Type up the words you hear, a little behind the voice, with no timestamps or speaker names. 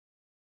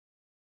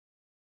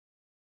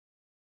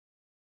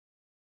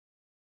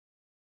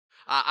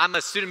I'm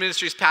a student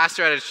ministries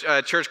pastor at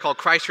a church called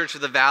Christ Church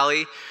of the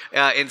Valley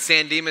in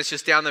San Dimas,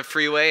 just down the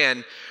freeway.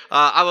 And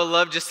I would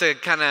love just to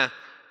kind of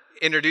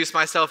introduce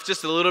myself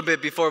just a little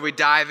bit before we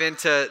dive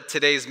into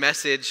today's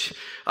message.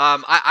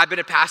 I've been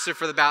a pastor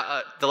for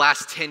about the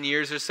last 10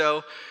 years or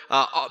so.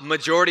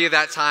 Majority of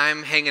that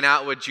time hanging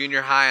out with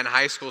junior high and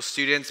high school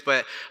students,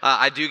 but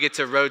I do get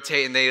to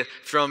rotate, and they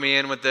throw me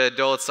in with the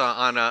adults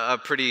on a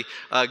pretty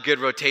good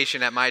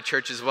rotation at my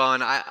church as well.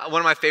 And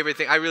one of my favorite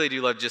things, I really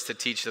do love just to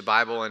teach the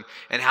Bible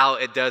and how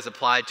it does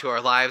apply to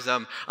our lives.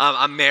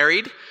 I'm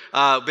married.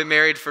 Been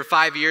married for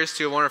 5 years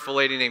to a wonderful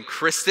lady named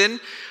Kristen.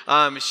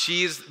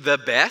 She's the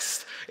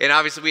best. And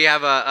obviously we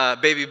have a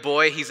baby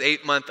boy. He's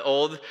 8 months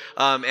old,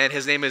 and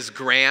his name is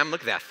Graham.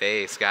 Look at that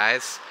face,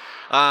 guys.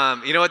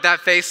 You know what that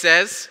face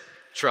says?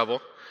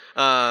 Trouble.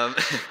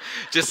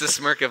 Just a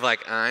smirk of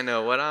like, I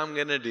know what I'm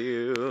gonna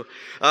do.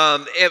 A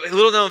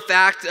little known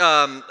fact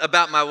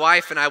about my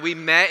wife and I, we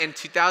met in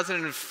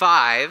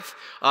 2005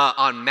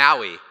 on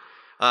Maui.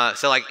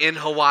 So like in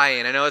Hawaii.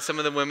 And I know what some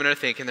of the women are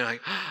thinking. They're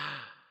like,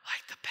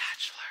 like The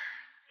Bachelor.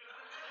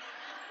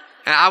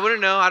 And I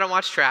wouldn't know. I don't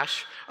watch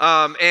trash.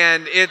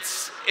 And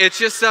it's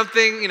just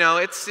something,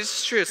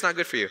 it's true. It's not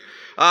good for you.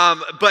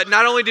 But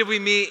not only did we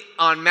meet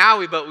on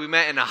Maui, but we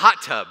met in a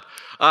hot tub.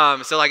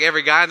 So like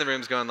every guy in the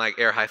room's going like,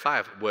 air high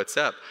five, what's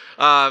up?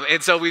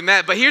 And so we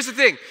met. But here's the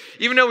thing.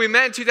 Even though we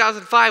met in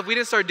 2005, we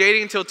didn't start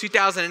dating until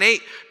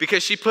 2008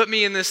 because she put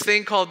me in this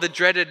thing called the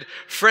dreaded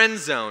friend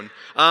zone.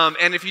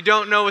 And if you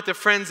don't know what the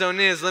friend zone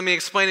is, let me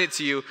explain it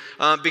to you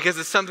because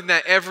it's something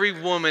that every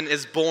woman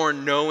is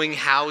born knowing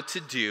how to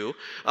do.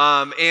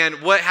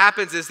 And what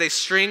happens is they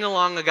string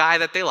along a guy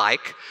that they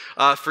like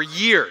for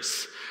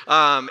years.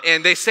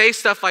 And they say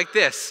stuff like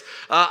this,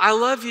 I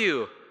love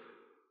you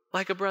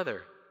like a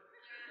brother.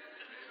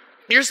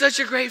 You're such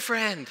a great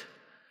friend.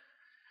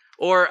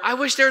 Or I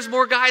wish there was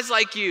more guys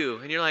like you.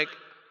 And you're like,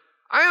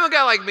 I am a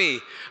guy like me.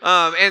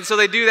 And so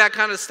they do that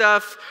kind of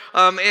stuff.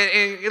 And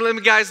let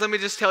me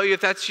just tell you,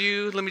 if that's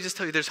you, let me just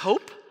tell you there's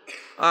hope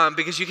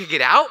because you could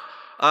get out.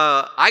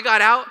 I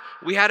got out.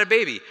 We had a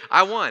baby.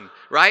 I won,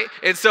 right?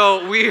 And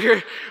so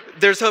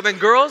there's hope. And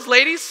girls,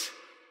 ladies,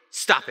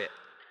 stop it.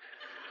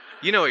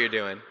 You know what you're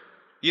doing.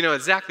 You know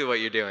exactly what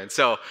you're doing.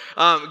 So,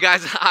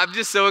 guys, I'm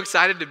just so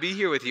excited to be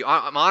here with you.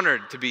 I'm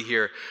honored to be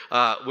here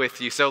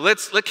with you. So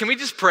can we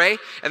just pray,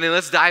 and then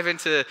let's dive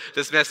into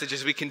this message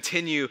as we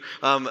continue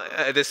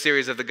this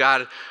series of the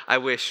God I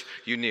Wish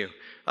You Knew.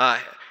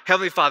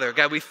 Heavenly Father,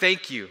 God, we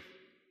thank you.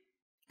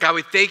 God,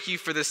 we thank you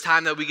for this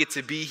time that we get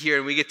to be here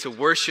and we get to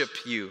worship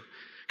you.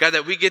 God,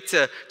 that we get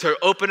to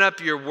open up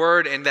your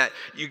word and that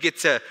you get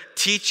to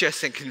teach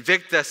us and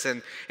convict us.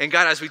 And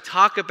God, as we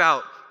talk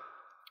about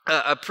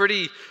a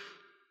pretty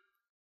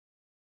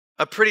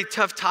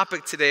tough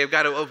topic today,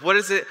 God, of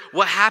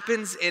what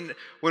happens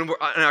when we're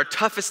in our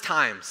toughest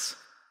times?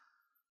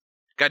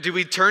 God, do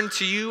we turn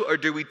to you or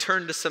do we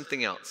turn to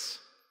something else?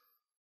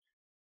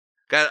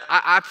 God,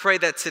 I pray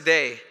that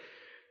today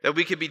that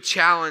we could be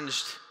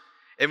challenged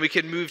and we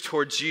could move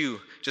towards you,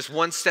 just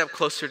one step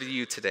closer to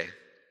you today.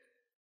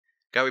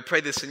 God, we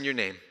pray this in your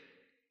name.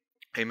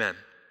 Amen.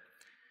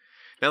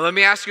 Now let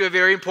me ask you a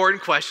very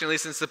important question, at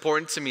least it's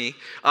important to me.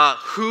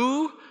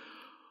 Who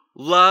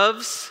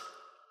loves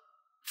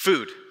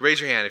food? Raise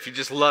your hand if you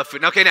just love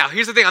food. Okay, now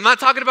here's the thing. I'm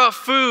not talking about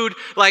food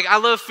like I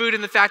love food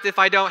in the fact that if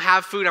I don't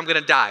have food, I'm going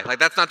to die. Like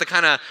that's not the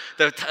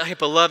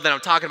type of love that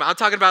I'm talking about. I'm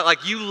talking about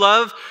like you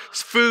love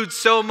food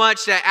so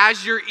much that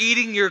as you're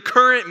eating your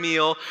current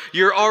meal,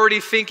 you're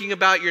already thinking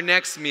about your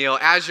next meal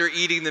as you're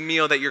eating the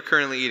meal that you're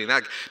currently eating.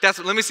 Let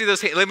me see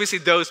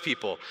those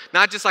people.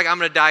 Not just like I'm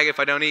going to die if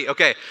I don't eat.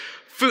 Okay,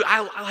 food.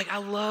 I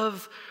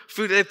love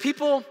food.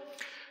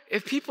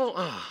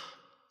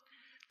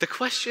 The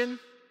question,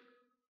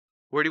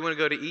 where do you want to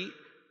go to eat?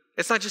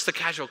 It's not just a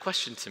casual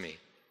question to me.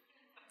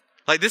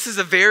 Like this is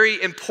a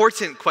very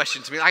important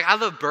question to me. Like I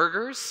love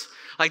burgers.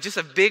 Like just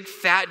a big,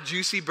 fat,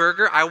 juicy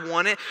burger. I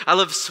want it. I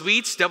love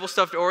sweets, double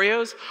stuffed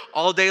Oreos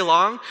all day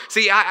long.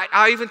 See,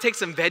 I even take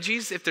some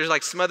veggies if there's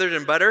like smothered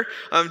in butter.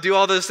 Do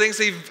all those things.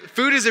 See,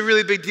 food is a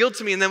really big deal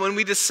to me. And then when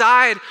we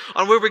decide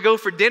on where we go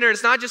for dinner,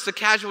 it's not just a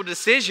casual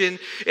decision.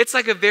 It's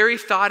like a very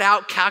thought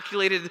out,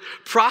 calculated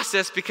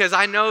process because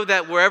I know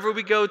that wherever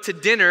we go to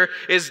dinner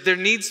there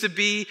needs to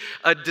be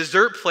a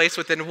dessert place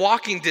within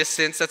walking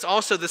distance that's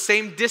also the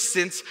same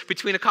distance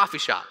between a coffee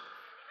shop.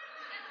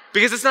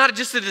 Because it's not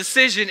just a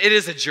decision, it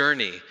is a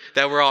journey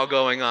that we're all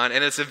going on.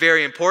 And it's a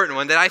very important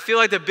one that I feel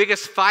like the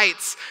biggest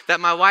fights that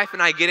my wife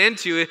and I get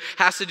into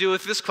has to do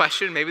with this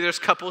question. Maybe there's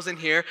couples in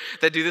here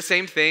that do the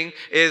same thing.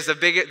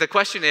 The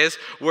question is,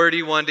 where do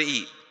you want to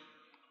eat?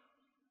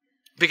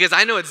 Because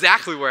I know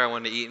exactly where I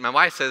want to eat. And my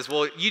wife says,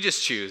 well, you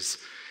just choose.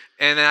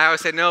 And then I always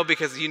say, no,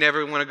 because you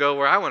never want to go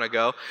where I want to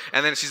go.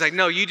 And then she's like,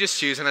 no, you just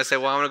choose. And I say,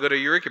 well, I want to go to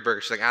Eureka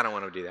Burger. She's like, I don't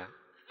want to do that.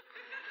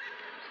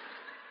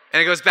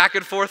 And it goes back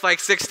and forth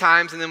like 6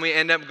 times, and then we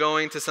end up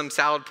going to some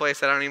salad place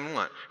that I don't even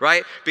want,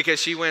 right?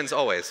 Because she wins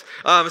always.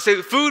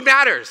 So food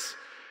matters.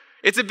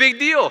 It's a big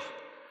deal.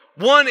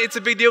 One, it's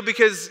a big deal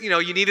because,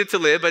 you need it to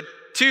live. But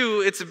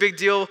two, it's a big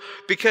deal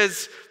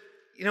because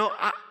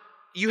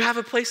you have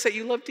a place that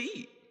you love to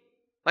eat.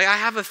 Like, I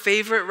have a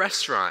favorite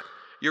restaurant,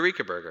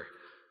 Eureka Burger.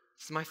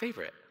 It's my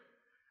favorite.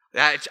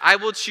 I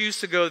will choose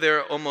to go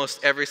there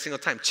almost every single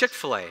time.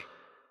 Chick-fil-A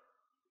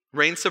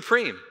reigns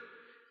supreme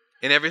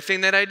in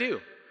everything that I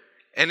do.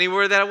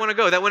 Anywhere that I want to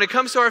go. That when it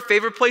comes to our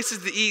favorite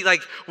places to eat, like,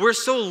 we're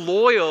so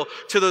loyal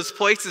to those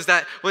places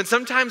that when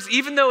sometimes,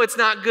 even though it's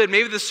not good,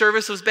 maybe the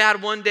service was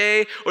bad one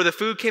day or the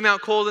food came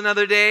out cold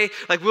another day,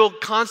 like, we'll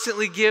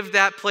constantly give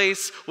that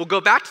place, we'll go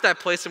back to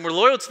that place, and we're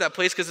loyal to that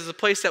place because it's a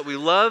place that we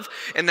love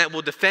and that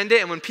we'll defend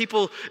it. And when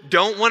people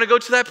don't want to go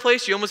to that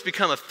place, you almost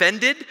become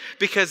offended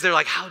because they're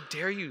like, how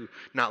dare you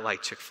not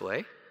like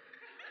Chick-fil-A?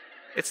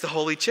 It's the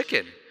holy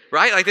chicken.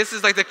 Right? Like, this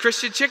is like the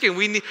Christian chicken.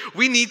 We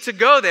need to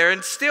go there.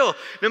 And still,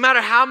 no matter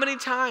how many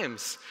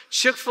times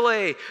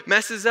Chick-fil-A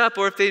messes up,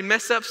 or if they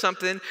mess up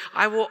something,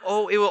 it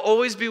will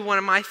always be one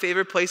of my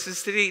favorite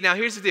places to eat. Now,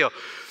 here's the deal.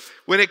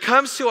 When it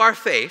comes to our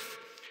faith,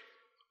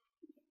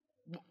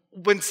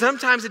 when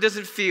sometimes it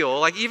doesn't feel,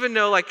 like, even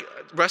though, like,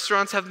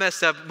 restaurants have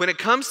messed up, when it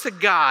comes to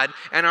God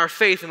and our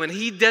faith, and when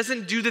he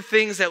doesn't do the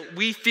things that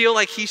we feel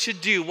like he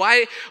should do,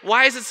 why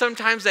is it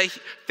sometimes that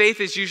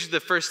faith is usually the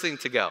first thing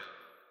to go?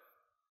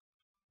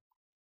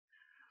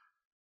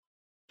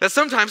 That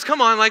sometimes,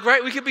 come on, like,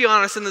 right, we could be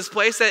honest in this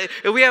place, that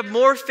if we have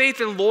more faith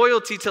and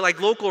loyalty to,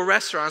 like, local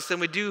restaurants than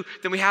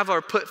we have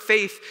our put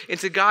faith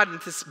into God and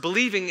to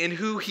believing in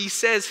who he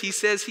says he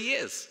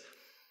is.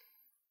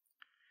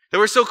 That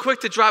we're so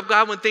quick to drop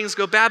God when things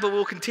go bad, but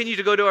we'll continue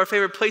to go to our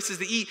favorite places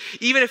to eat,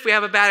 even if we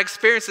have a bad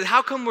experience. And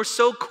how come we're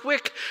so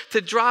quick to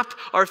drop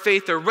our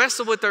faith or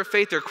wrestle with our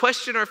faith or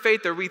question our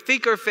faith or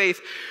rethink our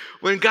faith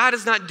when God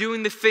is not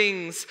doing the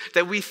things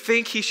that we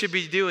think he should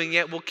be doing,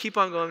 yet we'll keep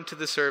on going to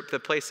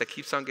the place that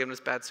keeps on giving us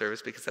bad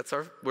service because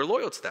we're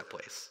loyal to that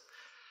place.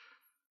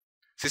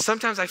 See,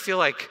 sometimes I feel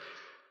like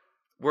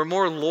we're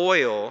more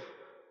loyal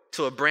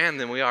to a brand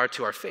than we are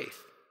to our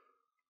faith.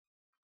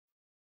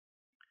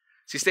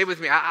 See, stay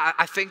with me.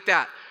 I think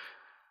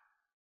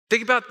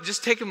about,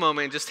 just take a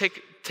moment and just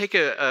take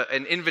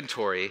an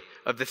inventory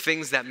of the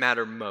things that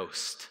matter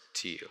most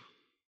to you.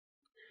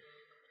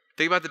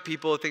 Think about the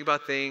people, think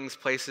about things,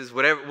 places,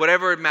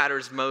 whatever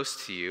matters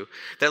most to you.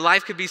 That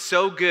life could be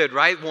so good,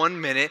 right?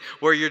 1 minute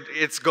where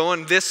it's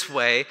going this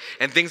way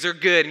and things are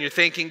good and you're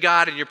thanking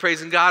God and you're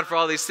praising God for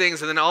all these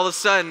things. And then all of a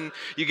sudden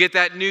you get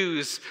that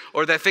news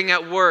or that thing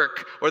at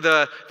work or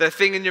the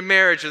thing in your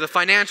marriage or the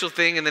financial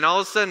thing. And then all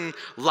of a sudden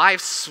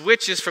life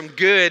switches from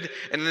good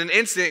and in an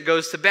instant it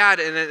goes to bad.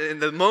 And in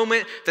the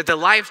moment that the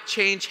life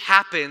change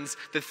happens,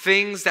 the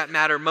things that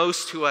matter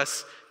most to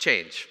us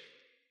change.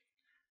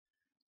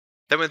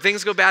 That when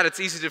things go bad, it's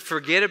easy to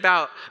forget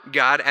about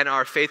God and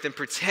our faith and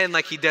pretend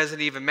like he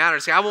doesn't even matter.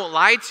 See, I won't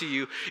lie to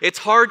you. It's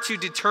hard to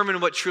determine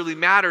what truly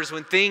matters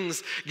when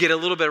things get a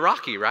little bit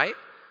rocky, right?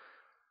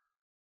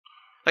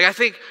 Like, I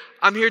think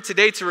I'm here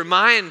today to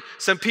remind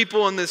some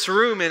people in this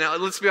room, and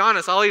let's be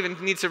honest, I'll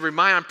even need to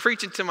remind, I'm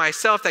preaching to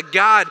myself that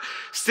God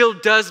still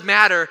does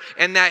matter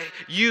and that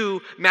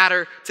you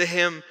matter to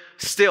him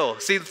still.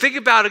 See, think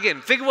of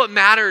what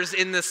matters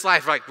in this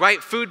life, like,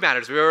 right? Food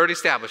matters. We already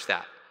established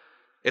that.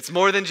 It's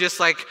more than just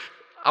like,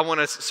 I want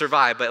to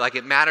survive, but like,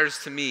 it matters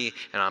to me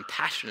and I'm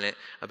passionate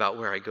about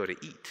where I go to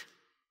eat.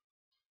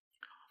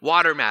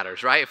 Water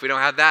matters, right? If we don't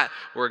have that,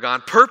 we're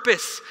gone.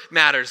 Purpose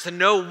matters. To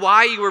know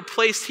why you were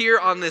placed here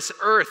on this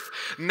earth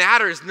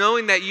matters.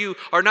 Knowing that you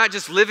are not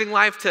just living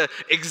life to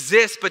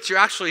exist, but you're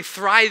actually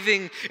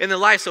thriving in the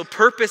life. So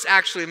purpose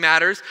actually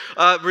matters.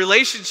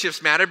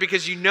 Relationships matter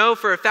because you know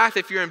for a fact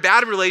if you're in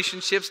bad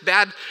relationships,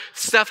 bad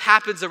stuff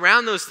happens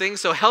around those things.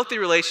 So healthy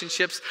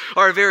relationships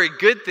are a very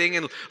good thing.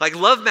 And like,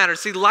 love matters.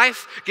 See,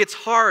 life gets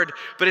hard,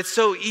 but it's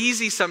so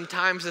easy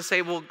sometimes to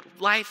say, well,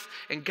 life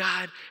and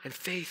God and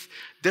faith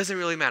doesn't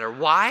really matter.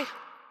 Why?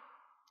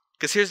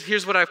 Because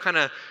here's what I've kind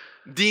of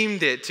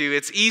deemed it to.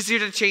 It's easier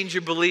to change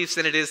your beliefs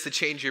than it is to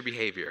change your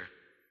behavior.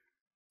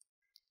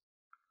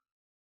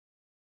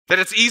 That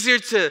it's easier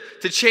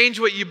to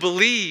change what you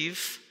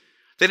believe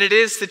than it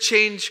is to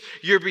change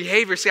your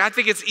behavior. See, I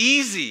think it's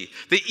easy.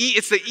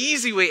 It's the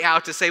easy way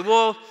out to say,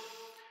 well,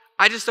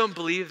 I just don't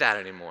believe that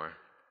anymore.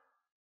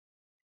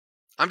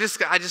 I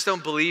just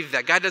don't believe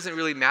that. God doesn't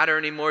really matter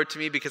anymore to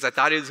me because I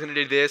thought he was going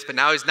to do this, but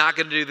now he's not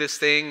going to do this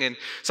thing. And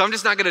so I'm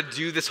just not going to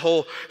do this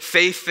whole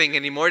faith thing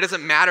anymore. It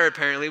doesn't matter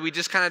apparently. We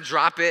just kind of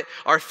drop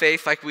our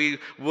faith like we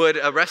would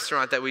a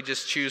restaurant that we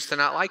just choose to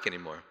not like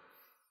anymore.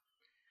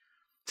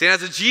 See,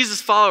 as a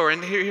Jesus follower,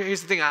 and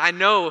here's the thing, I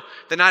know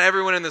that not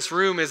everyone in this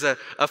room is a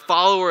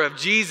follower of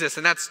Jesus,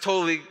 and that's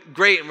totally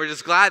great, and we're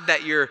just glad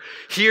that you're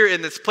here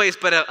in this place,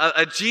 but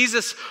a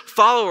Jesus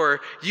follower,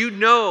 you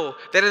know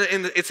that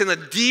it's in the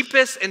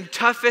deepest and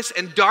toughest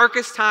and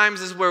darkest times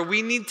is where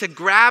we need to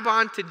grab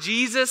onto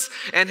Jesus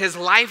and his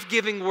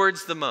life-giving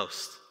words the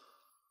most.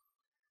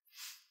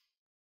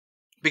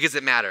 Because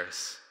it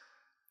matters.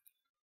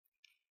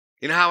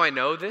 You know how I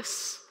know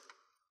this?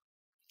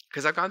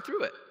 Because I've gone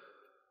through it.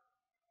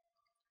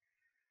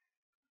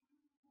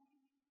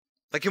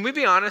 Like, can we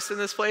be honest in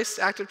this place,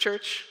 Active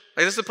Church?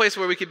 Like, this is a place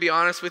where we could be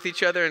honest with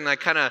each other and like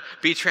kind of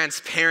be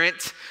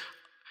transparent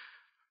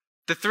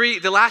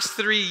The last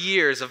 3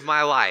 years of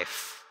my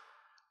life,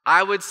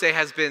 I would say,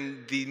 has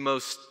been the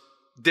most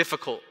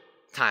difficult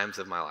times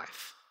of my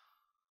life.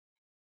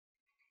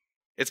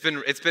 It's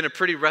been a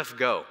pretty rough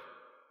go.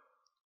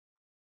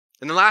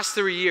 In the last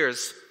 3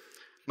 years,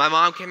 my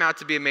mom came out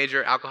to be a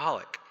major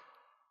alcoholic.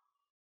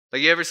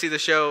 Like, you ever see the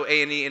show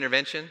A&E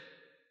Intervention?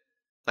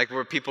 Like,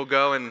 where people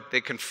go and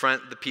they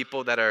confront the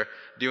people that are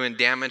doing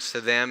damage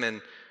to them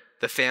and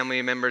the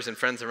family members and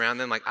friends around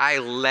them. Like, I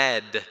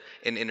led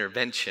an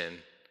intervention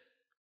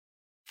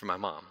for my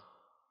mom.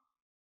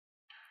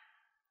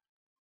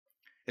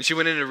 And she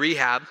went into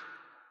rehab.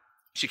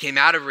 She came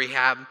out of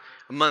rehab.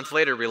 A month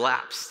later,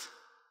 relapsed.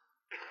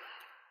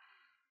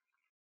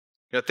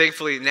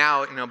 Thankfully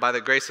now, by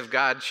the grace of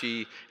God,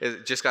 she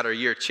just got her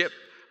year chip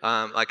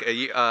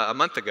a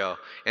month ago.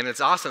 And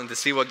it's awesome to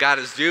see what God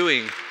is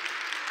doing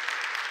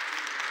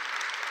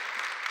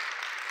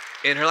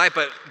in her life.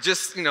 But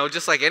just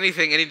like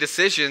anything, any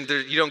decision,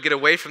 you don't get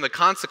away from the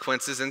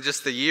consequences. And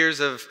just the years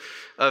of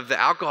the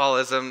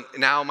alcoholism,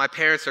 now my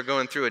parents are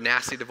going through a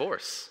nasty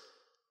divorce.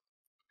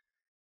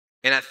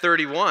 And at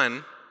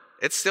 31,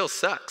 it still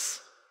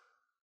sucks.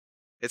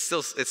 It's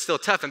still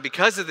tough. And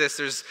because of this,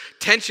 there's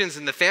tensions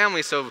in the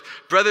family. So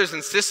brothers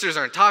and sisters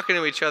aren't talking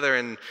to each other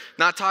and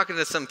not talking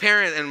to some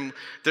parent. And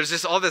there's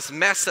just all this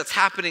mess that's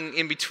happening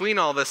in between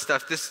all this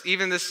stuff.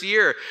 Even this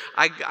year,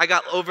 I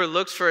got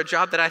overlooked for a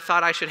job that I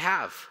thought I should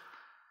have.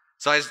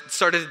 So I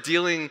started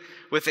dealing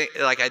with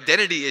like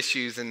identity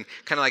issues and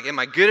kind of like, am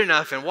I good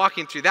enough? And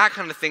walking through that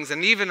kind of things.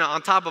 And even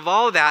on top of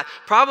all of that,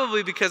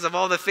 probably because of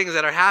all the things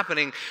that are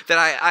happening, that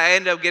I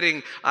end up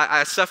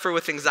I suffer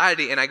with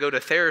anxiety and I go to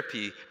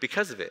therapy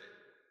because of it.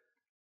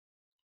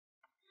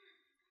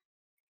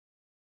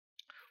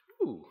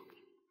 Ooh,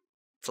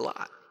 it's a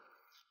lot.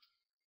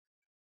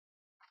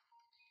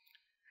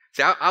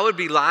 See, I would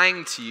be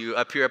lying to you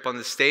up on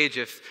the stage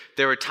if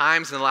there were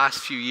times in the last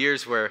few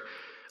years where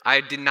I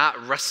did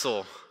not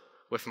wrestle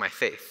with my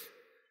faith,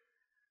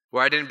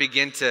 where I didn't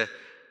begin to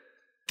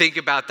think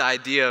about the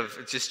idea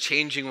of just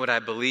changing what I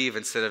believe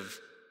instead of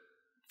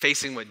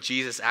facing what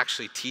Jesus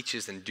actually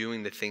teaches and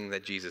doing the thing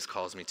that Jesus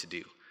calls me to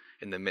do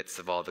in the midst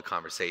of all the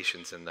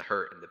conversations and the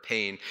hurt and the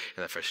pain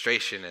and the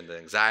frustration and the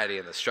anxiety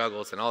and the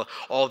struggles and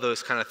all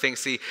those kind of things.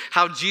 See,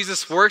 how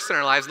Jesus works in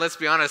our lives, and let's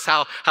be honest,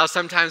 how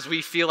sometimes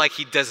we feel like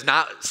he does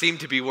not seem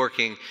to be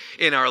working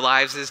in our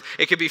lives, is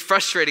it can be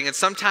frustrating. And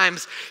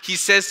sometimes he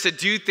says to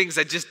do things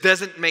that just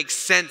doesn't make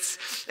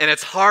sense, and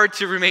it's hard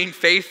to remain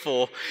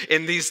faithful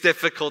in these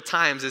difficult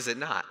times, is it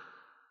not?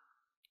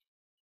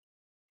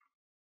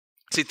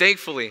 See,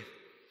 thankfully,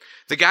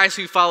 the guys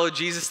who followed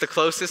Jesus the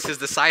closest, his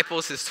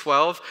disciples, his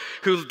 12,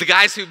 the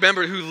guys who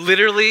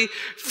literally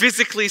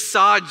physically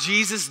saw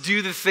Jesus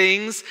do the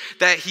things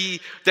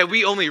that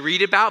we only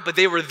read about, but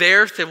they were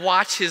there to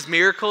watch his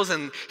miracles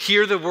and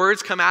hear the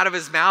words come out of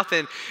his mouth.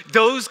 And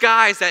those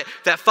guys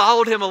that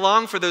followed him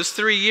along for those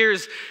 3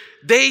 years,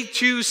 they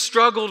too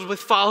struggled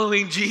with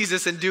following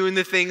Jesus and doing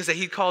the things that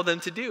he called them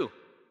to do.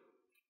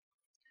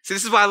 See,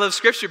 this is why I love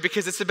Scripture,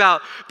 because it's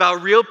about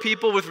real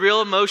people with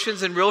real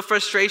emotions and real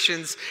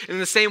frustrations in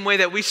the same way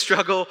that we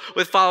struggle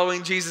with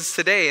following Jesus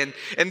today.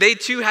 And they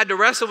too had to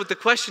wrestle with the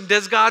question,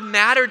 does God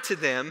matter to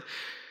them?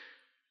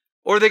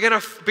 Or are they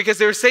going to, because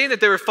they were saying that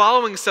they were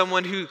following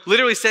someone who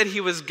literally said he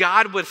was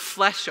God with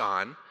flesh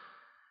on.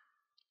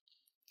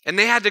 And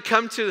they had to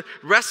come to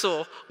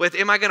wrestle with,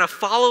 am I going to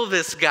follow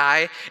this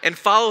guy and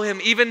follow him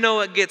even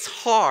though it gets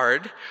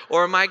hard?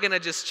 Or am I going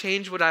to just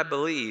change what I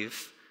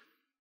believe?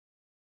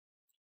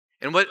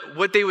 And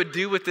what they would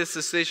do with this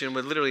decision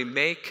would literally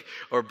make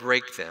or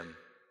break them.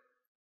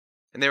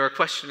 And they were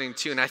questioning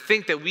too. And I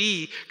think that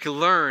we could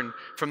learn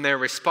from their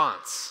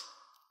response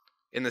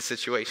in the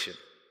situation.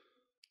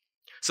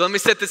 So let me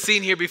set the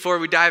scene here before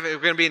we dive in.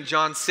 We're going to be in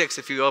John 6.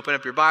 If you open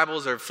up your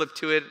Bibles or flip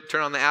to it,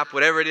 turn on the app,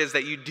 whatever it is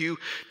that you do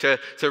to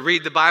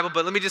read the Bible.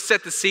 But let me just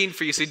set the scene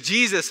for you. So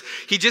Jesus,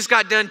 he just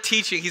got done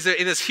teaching. He's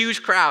in this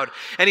huge crowd.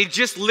 And he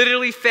just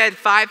literally fed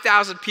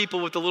 5,000 people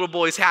with the little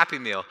boy's Happy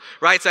Meal,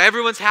 right? So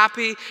everyone's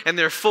happy and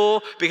they're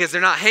full because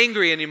they're not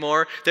hangry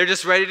anymore. They're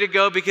just ready to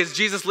go because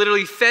Jesus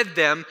literally fed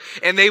them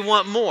and they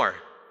want more.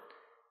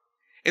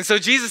 And so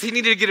Jesus, he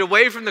needed to get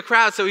away from the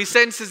crowd, so he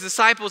sends his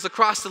disciples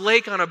across the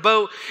lake on a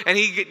boat, and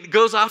he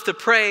goes off to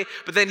pray,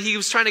 but then he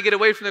was trying to get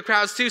away from the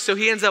crowds too, so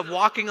he ends up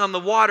walking on the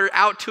water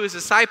out to his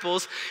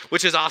disciples,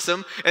 which is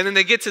awesome. And then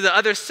they get to the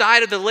other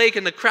side of the lake,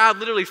 and the crowd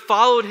literally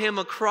followed him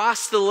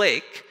across the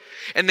lake,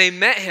 and they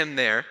met him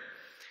there.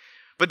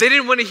 But they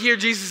didn't want to hear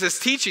Jesus'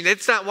 teaching.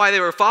 That's not why they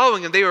were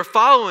following him. They were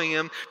following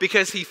him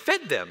because he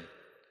fed them.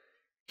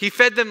 He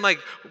fed them like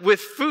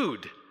with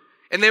food.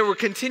 And they were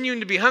continuing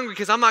to be hungry,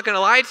 because I'm not going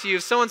to lie to you,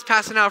 if someone's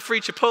passing out free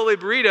Chipotle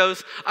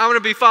burritos, I'm going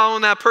to be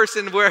following that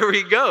person wherever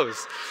he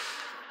goes.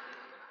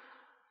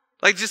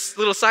 Like, just a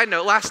little side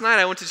note, last night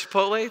I went to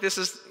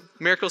Chipotle.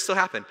 Miracles still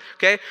happen,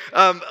 okay?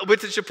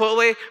 Went to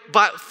Chipotle,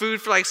 bought food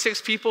for like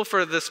 6 people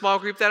for the small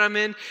group that I'm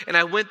in, and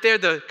I went there,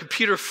 the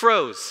computer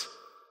froze.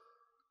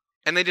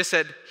 And they just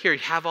said, here,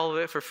 have all of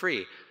it for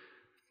free.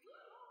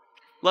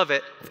 Love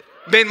it.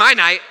 Made my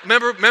night.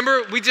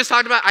 Remember we just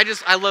talked about,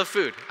 I love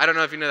food. I don't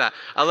know if you know that.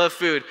 I love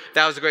food.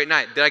 That was a great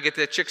night. Did I get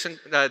the chips and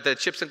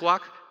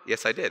guac?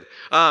 Yes, I did.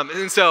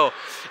 And so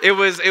it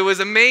was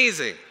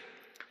amazing.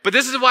 But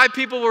this is why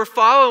people were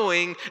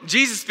following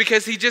Jesus,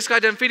 because he just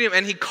got done feeding them,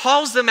 and he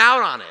calls them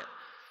out on it.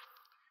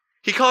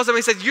 He calls them,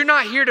 he says, you're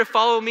not here to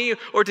follow me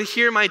or to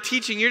hear my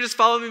teaching. You're just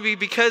following me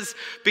because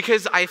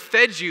I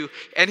fed you.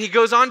 And he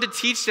goes on to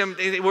teach them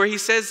where he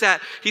says,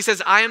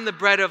 I am the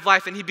bread of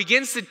life. And he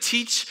begins to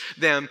teach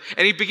them,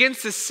 and he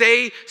begins to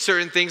say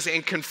certain things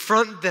and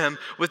confront them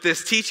with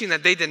this teaching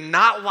that they did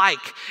not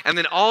like. And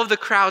then all of the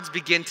crowds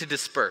begin to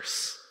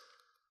disperse.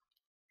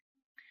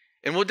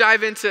 And we'll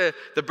dive into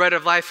the bread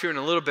of life here in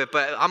a little bit,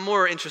 but I'm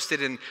more interested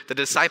in the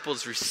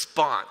disciples'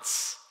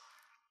 response.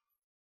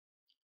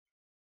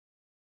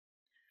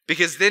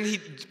 Because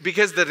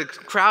the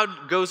crowd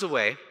goes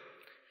away,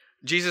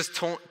 Jesus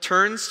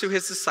turns to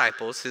his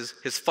disciples,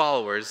 his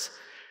followers,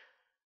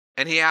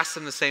 and he asks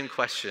them the same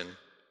question.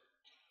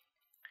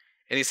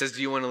 And he says,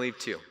 do you want to leave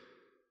too?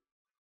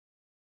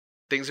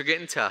 Things are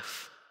getting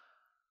tough.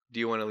 Do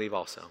you want to leave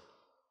also?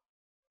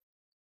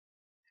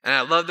 And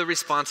I love the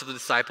response of the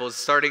disciples,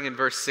 starting in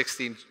verse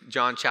 16,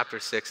 John chapter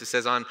 6. It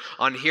says, on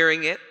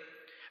hearing it,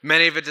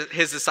 many of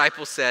his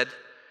disciples said,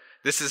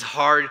 this is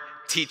hard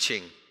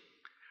teaching.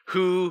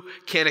 Who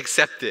can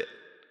accept it?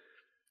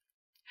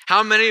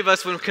 How many of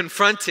us, when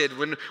confronted,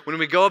 when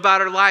we go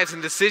about our lives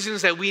and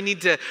decisions that we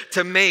need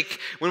to make,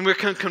 when we're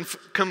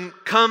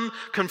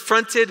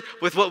confronted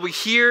with what we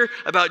hear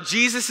about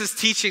Jesus'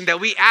 teaching, that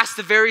we ask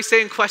the very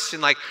same question,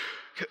 like,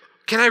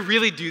 can I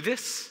really do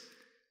this?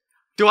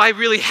 Do I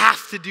really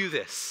have to do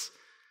this?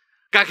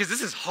 God, because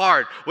this is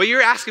hard. What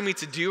you're asking me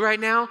to do right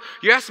now,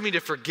 you're asking me to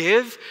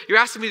forgive. You're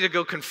asking me to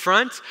go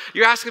confront.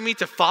 You're asking me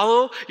to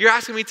follow. You're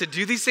asking me to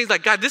do these things.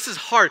 Like, God, this is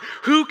hard.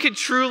 Who can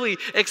truly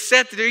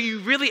accept it? Are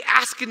you really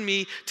asking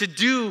me to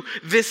do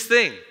this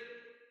thing?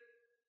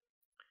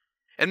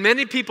 And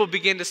many people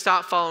begin to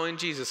stop following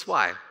Jesus.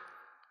 Why?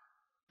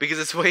 Because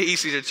it's way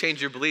easier to change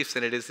your beliefs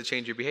than it is to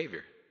change your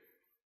behavior.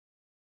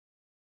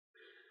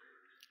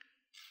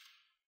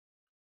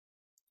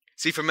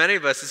 See, for many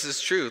of us, this is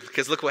true,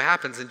 because look what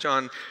happens in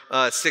John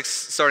 6,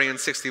 starting in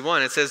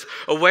 61. It says,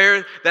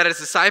 aware that his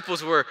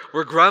disciples were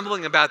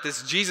grumbling about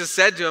this, Jesus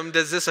said to them,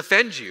 does this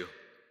offend you?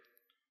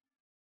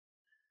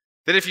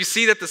 Then if you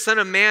see that the Son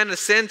of Man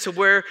ascend to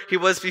where he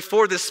was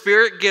before, the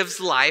Spirit gives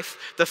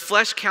life, the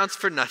flesh counts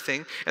for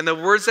nothing, and the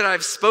words that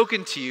I've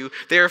spoken to you,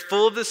 they are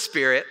full of the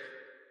Spirit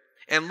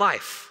and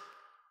life.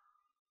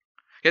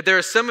 Yet there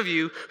are some of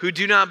you who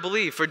do not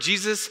believe, for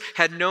Jesus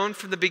had known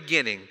from the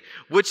beginning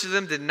which of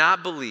them did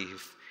not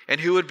believe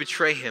and who would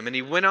betray him. And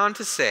he went on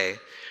to say,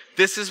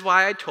 this is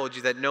why I told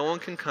you that no one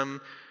can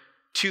come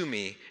to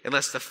me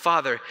unless the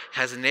Father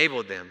has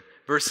enabled them.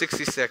 Verse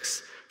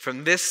 66,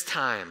 from this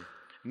time,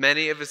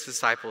 many of his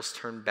disciples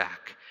turned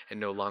back and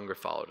no longer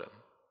followed him.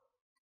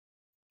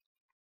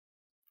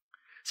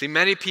 See,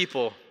 many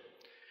people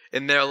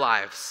in their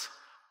lives,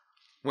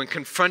 when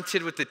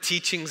confronted with the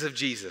teachings of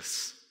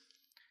Jesus,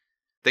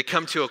 they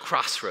come to a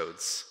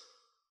crossroads.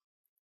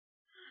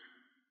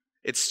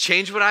 It's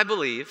change what I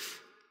believe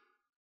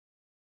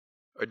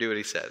or do what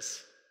he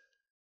says.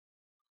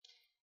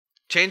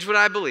 Change what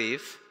I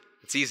believe.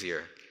 It's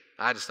easier.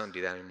 I just don't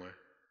do that anymore.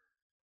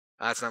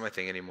 That's not my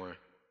thing anymore.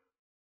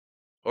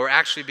 Or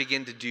actually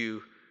begin to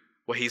do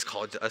what he's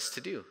called us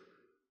to do.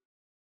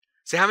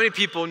 See, how many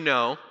people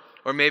know,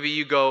 or maybe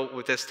you go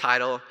with this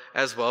title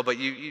as well, but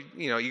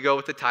you go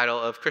with the title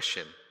of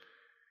Christian,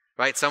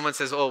 right? Someone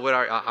says, "Oh,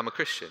 I'm a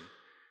Christian."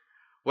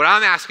 What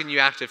I'm asking you,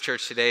 Active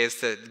Church, today is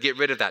to get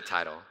rid of that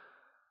title.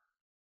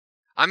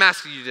 I'm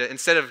asking you to,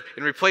 instead of,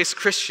 and replace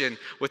Christian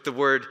with the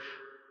word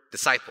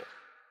disciple.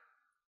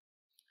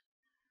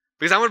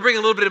 Because I want to bring a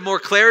little bit more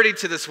clarity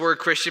to this word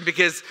Christian,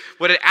 because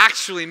what it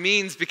actually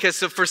means, because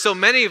for so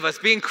many of us,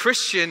 being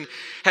Christian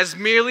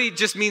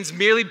means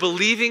merely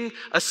believing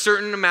a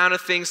certain amount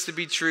of things to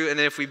be true, and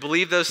then if we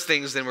believe those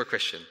things, then we're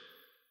Christian.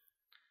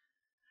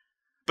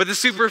 But the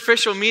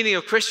superficial meaning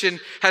of Christian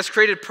has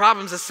created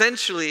problems.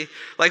 Essentially,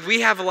 like,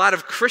 we have a lot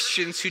of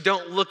Christians who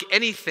don't look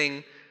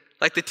anything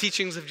like the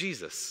teachings of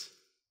Jesus,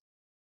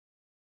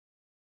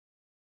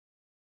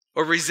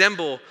 or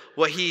resemble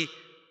what he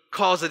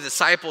calls a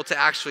disciple to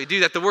actually do.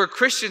 That the word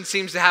Christian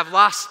seems to have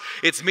lost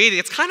its meaning.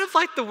 It's kind of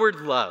like the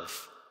word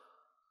love,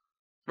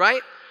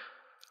 right?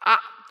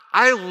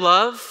 I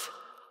love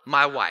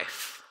my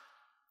wife.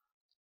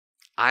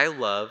 I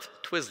love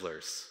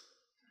Twizzlers.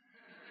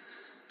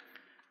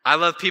 I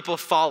love people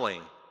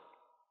falling.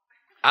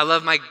 I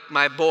love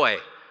my boy,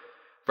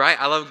 right?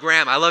 I love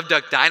Graham. I love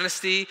Duck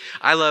Dynasty.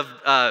 I love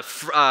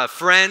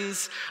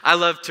Friends. I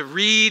love to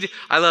read.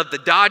 I love the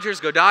Dodgers.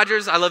 Go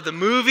Dodgers. I love the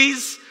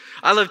movies.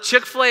 I love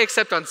Chick-fil-A,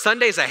 except on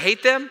Sundays. I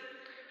hate them.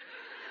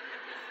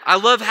 I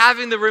love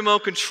having the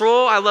remote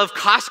control. I love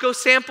Costco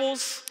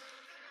samples.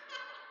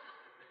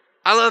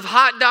 I love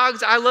hot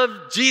dogs. I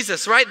love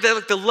Jesus, right?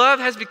 The love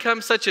has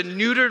become such a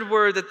neutered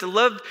word that the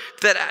love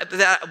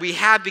that we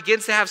have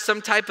begins to have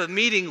some type of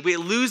meaning. It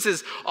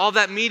loses all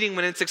that meaning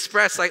when it's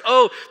expressed like,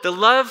 oh, the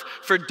love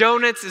for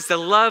donuts is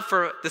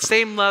the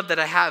same love that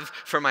I have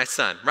for my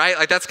son, right?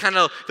 Like that's kind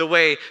of the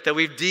way that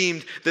we've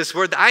deemed this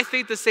word. I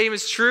think the same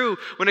is true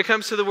when it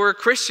comes to the word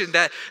Christian,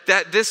 that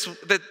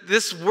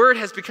this word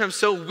has become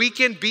so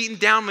weakened, beaten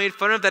down, made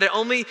fun of, that the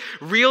only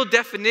real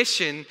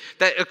definition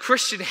that a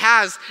Christian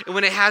has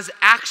when it has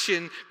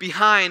action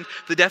behind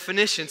the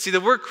definition. See, the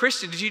word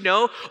Christian, did you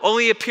know,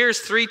 only appears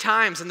 3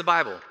 times in the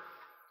Bible.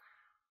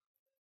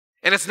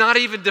 And it's not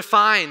even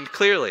defined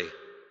clearly.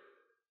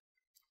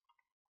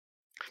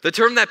 The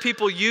term that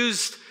people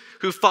used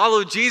who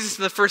followed Jesus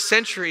in the first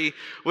century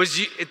was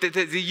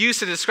the use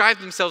to describe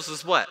themselves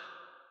as what?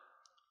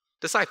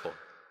 Disciple.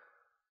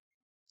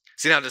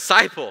 See, now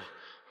disciple,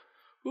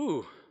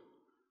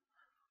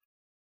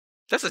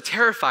 that's a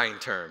terrifying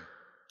term.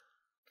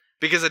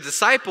 Because a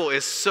disciple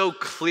is so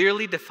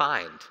clearly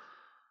defined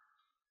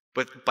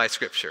by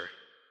Scripture.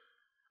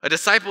 A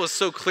disciple is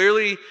so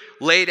clearly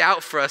laid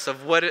out for us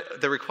of what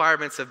the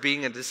requirements of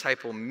being a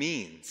disciple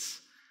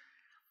means.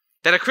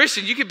 That a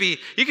Christian, you could be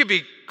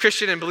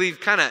Christian and believe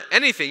kind of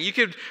anything. You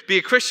could be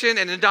a Christian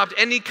and adopt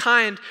any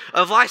kind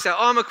of lifestyle.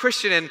 Oh, I'm a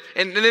Christian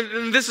and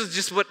this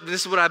is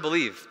what I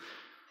believe.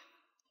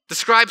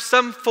 Describe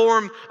some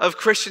form of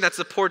Christian that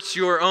supports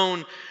your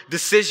own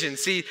decision.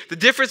 See, the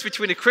difference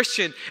between a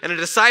Christian and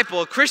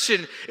a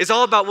Christian is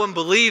all about what one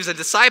believes. A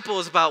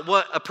disciple is about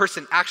what a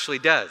person actually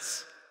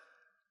does.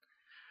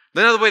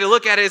 Another way to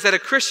look at it is that a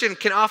Christian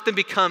can often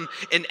become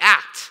an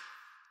act.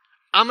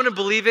 I'm going to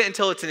believe it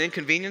until it's an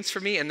inconvenience for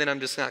me, and then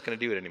I'm just not going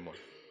to do it anymore.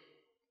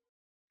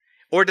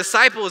 Or a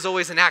disciple is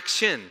always an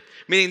action,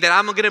 meaning that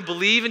I'm going to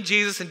believe in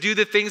Jesus and do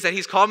the things that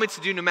he's called me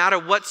to do no matter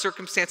what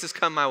circumstances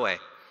come my way.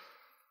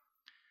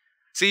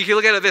 So you can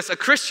look at it this, a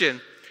Christian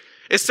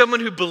is someone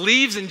who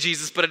believes in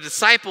Jesus, but a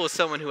disciple is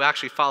someone who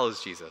actually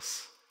follows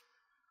Jesus.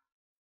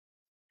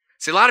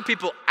 See, a lot of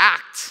people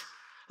act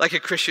like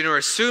a Christian or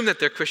assume that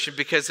they're Christian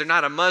because they're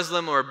not a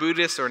Muslim or a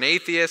Buddhist or an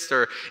atheist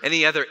or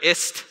any other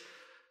ist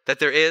that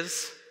there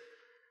is.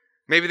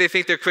 Maybe they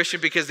think they're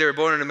Christian because they were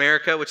born in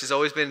America, which has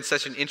always been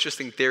such an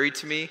interesting theory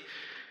to me.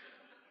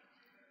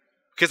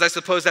 Because I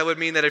suppose that would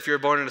mean that if you were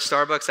born in a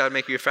Starbucks, that would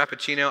make you a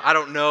Frappuccino. I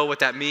don't know what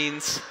that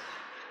means.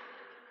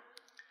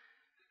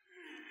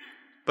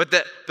 But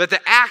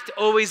the act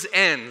always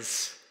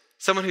ends.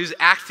 Someone who's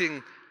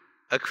acting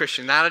a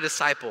Christian, not a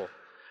disciple.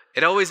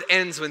 It always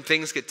ends when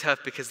things get tough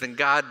because then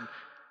God,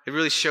 it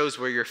really shows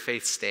where your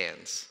faith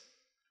stands.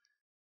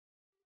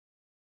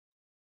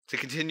 To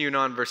continue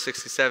on, verse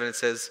 67, it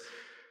says,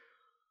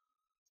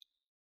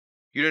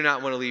 you do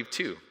not want to leave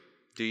too,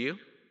 do you?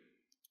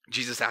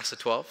 Jesus asked the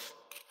 12.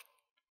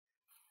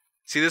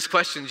 See, this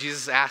question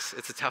Jesus asked,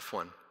 it's a tough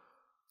one.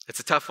 It's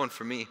a tough one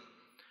for me.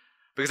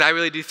 Because I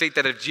really do think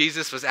that if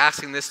Jesus was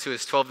asking this to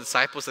his 12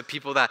 disciples, the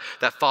people that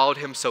followed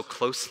him so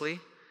closely,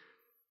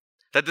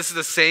 that this is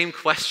the same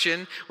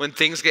question when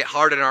things get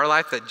hard in our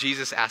life that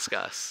Jesus asked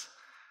us.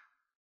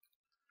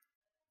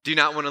 Do you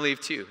not want to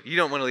leave too? You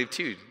don't want to leave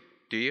too,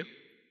 do you?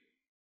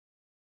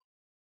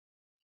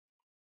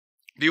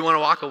 Do you want to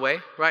walk away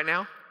right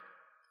now?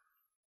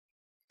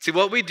 See,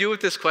 what we do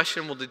with this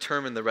question will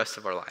determine the rest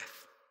of our life.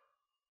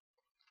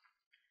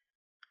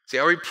 See,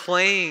 are we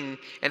playing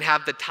and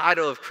have the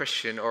title of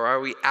Christian, or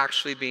are we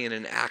actually being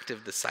an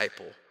active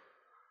disciple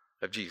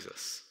of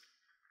Jesus?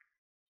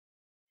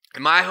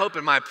 And my hope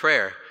and my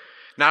prayer,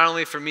 not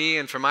only for me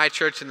and for my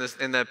church and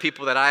the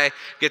people that I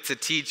get to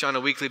teach on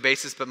a weekly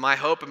basis, but my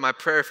hope and my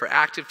prayer for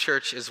Active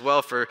Church as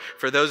well, for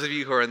those of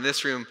you who are in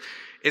this room,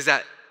 is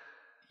that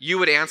you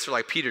would answer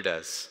like Peter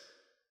does.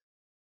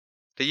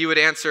 That you would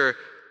answer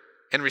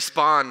and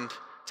respond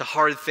to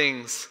hard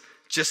things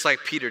just like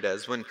Peter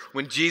does.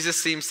 When Jesus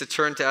seems to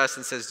turn to us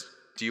and says,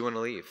 do you want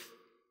to leave?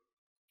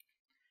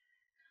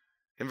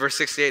 In verse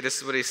 68, this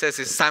is what he says.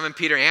 Simon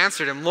Peter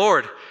answered him,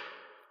 Lord,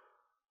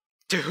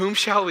 to whom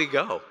shall we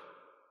go?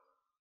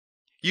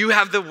 You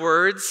have the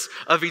words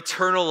of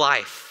eternal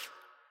life,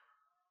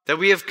 that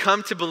we have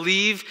come to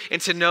believe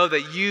and to know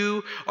that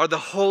you are the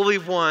Holy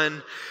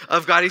One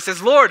of God. He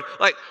says, Lord,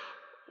 like,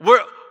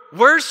 where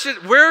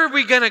are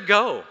we going to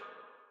go?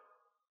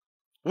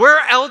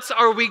 Where else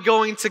are we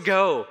going to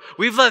go?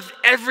 We've left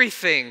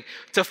everything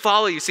to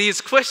follow you. See,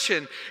 his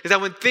question is that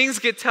when things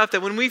get tough,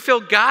 that when we feel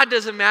God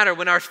doesn't matter,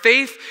 when our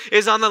faith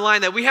is on the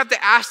line, that we have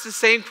to ask the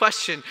same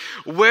question,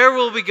 where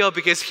will we go?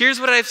 Because here's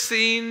what I've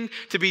seen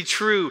to be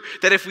true,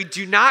 that if we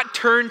do not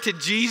turn to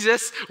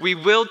Jesus, we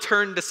will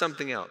turn to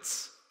something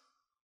else.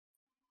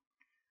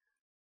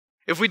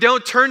 If we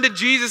don't turn to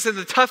Jesus in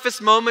the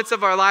toughest moments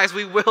of our lives,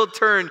 we will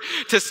turn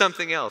to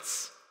something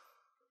else.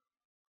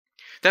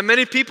 That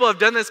many people have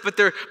done this, but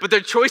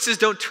their choices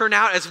don't turn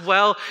out as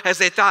well as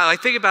they thought.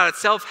 Like, think about it: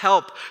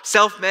 self-help,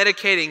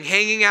 self-medicating,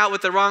 hanging out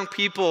with the wrong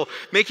people,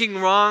 making the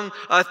wrong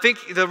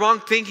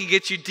thinking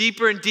gets you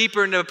deeper and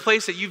deeper into a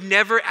place that you've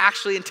never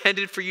actually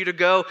intended for you to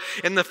go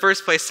in the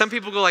first place. Some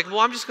people go like,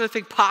 well, I'm just going to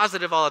think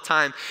positive all the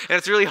time. And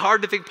it's really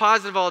hard to think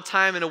positive all the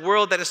time in a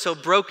world that is so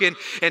broken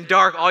and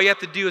dark. All you have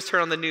to do is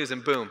turn on the news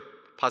and boom,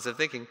 positive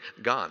thinking,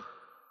 gone.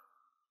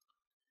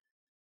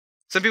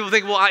 Some people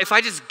think, well, if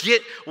I just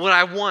get what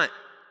I want,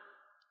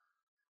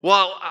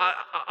 well,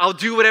 I'll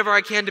do whatever I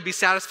can to be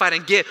satisfied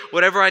and get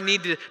whatever I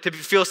need to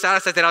feel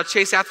satisfied, that I'll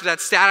chase after that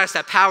status,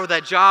 that power,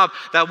 that job,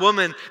 that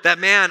woman, that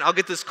man. I'll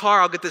get this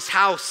car, I'll get this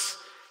house.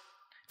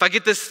 If I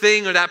get this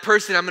thing or that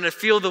person, I'm going to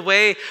feel the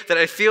way that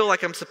I feel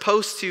like I'm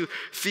supposed to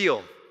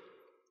feel.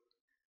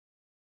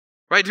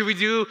 Right? Do we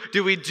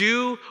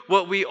do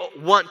what we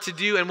want to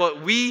do and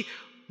what we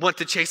want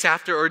to chase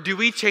after, or do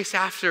we chase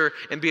after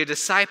and be a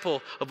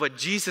disciple of what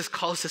Jesus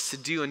calls us to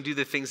do and do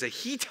the things that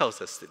he tells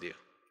us to do?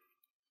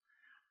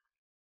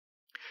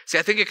 See,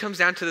 I think it comes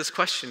down to this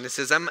question. It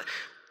says, am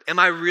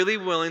I really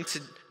willing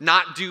to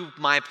not do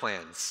my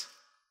plans?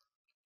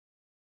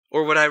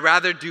 Or would I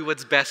rather do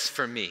what's best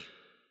for me?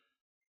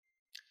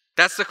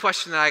 That's the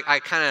question that I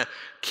kind of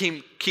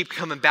keep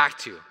coming back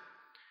to.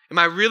 Am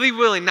I really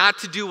willing not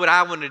to do what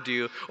I want to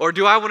do, or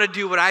do I want to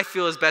do what I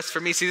feel is best for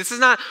me? See, this is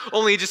not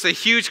only just a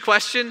huge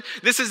question,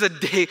 this is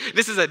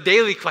a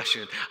daily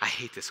question. I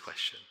hate this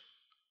question.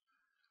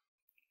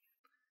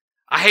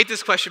 I hate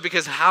this question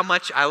because of how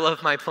much I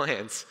love my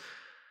plans.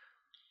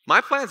 My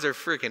plans are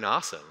freaking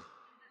awesome.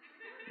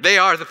 They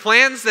are. The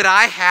plans that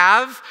I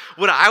have,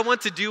 what I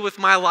want to do with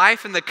my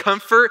life, and the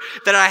comfort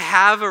that I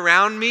have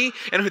around me,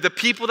 and the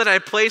people that I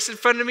place in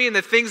front of me, and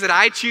the things that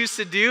I choose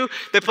to do,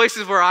 the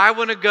places where I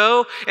want to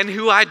go, and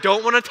who I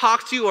don't want to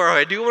talk to or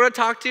I do want to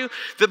talk to,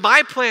 that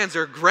my plans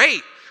are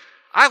great.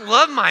 I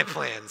love my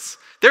plans.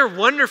 They're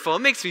wonderful. It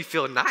makes me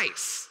feel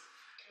nice.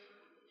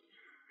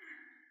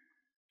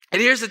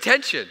 And here's the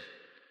tension.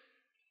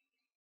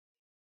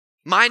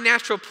 My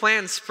natural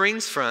plan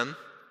springs from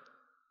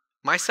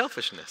my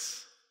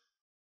selfishness.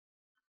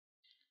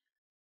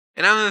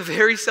 And I'm a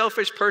very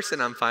selfish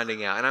person, I'm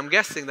finding out. And I'm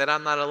guessing that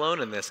I'm not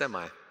alone in this, am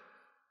I?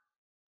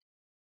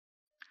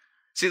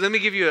 See, let me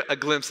give you a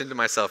glimpse into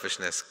my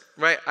selfishness,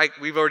 right?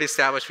 We've already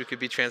established we could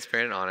be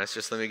transparent and honest.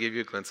 Just let me give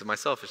you a glimpse of my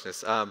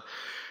selfishness.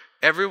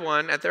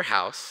 Everyone at their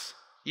house,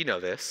 you know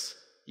this,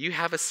 you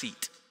have a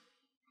seat.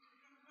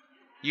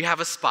 You have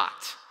a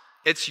spot.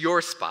 It's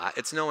your spot.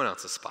 It's no one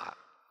else's spot.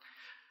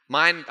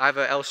 Mine, I have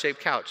an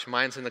L-shaped couch.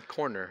 Mine's in the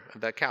corner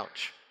of that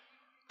couch.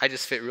 I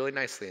just fit really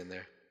nicely in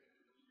there.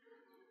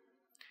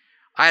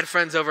 I had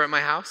friends over at my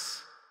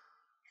house.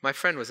 My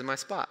friend was in my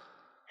spot.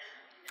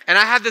 And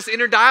I had this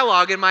inner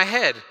dialogue in my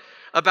head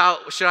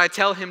about should I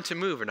tell him to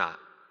move or not?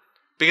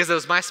 Because it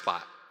was my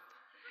spot.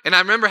 And I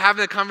remember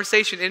having a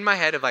conversation in my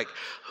head of like,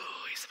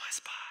 oh, he's in my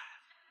spot.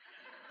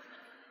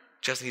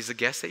 Justin, he's a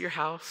guest at your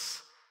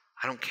house.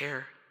 I don't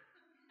care.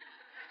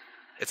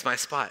 It's my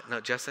spot. No,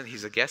 Justin,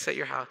 he's a guest at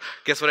your house.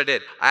 Guess what I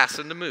did? I asked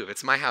him to move.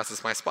 It's my house.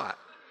 It's my spot.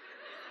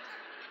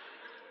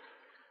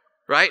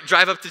 Right?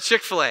 Drive up to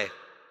Chick-fil-A.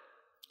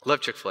 Love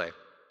Chick-fil-A,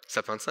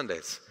 except on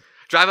Sundays.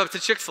 Drive up to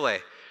Chick-fil-A.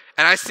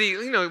 And I see,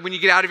 when you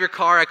get out of your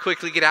car, I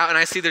quickly get out and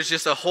I see there's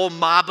just a whole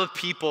mob of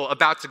people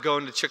about to go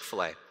into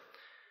Chick-fil-A.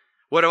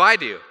 What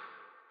do?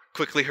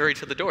 Quickly hurry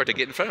to the door to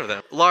get in front of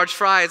them. Large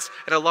fries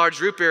and a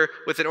large root beer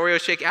with an Oreo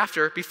shake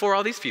after before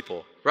all these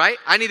people, right?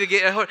 I need to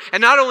get,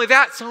 and not only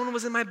that, someone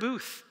was in my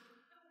booth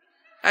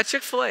at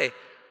Chick-fil-A.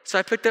 So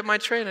I picked up my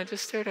tray and I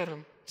just stared at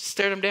him,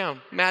 stared him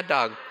down. Mad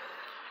dog,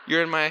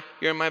 you're in my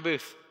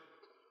booth,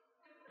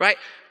 right?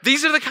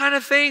 These are the kind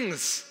of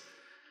things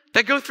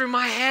that go through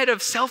my head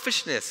of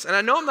selfishness. And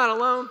I know I'm not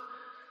alone.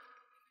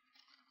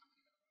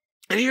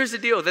 And here's the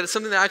deal, that it's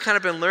something that I've kind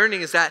of been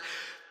learning is that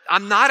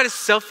I'm not as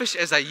selfish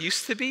as I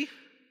used to be.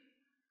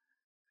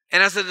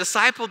 And as a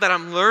disciple that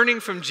I'm learning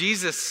from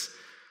Jesus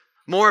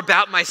more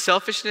about my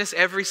selfishness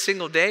every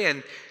single day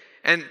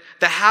and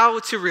the how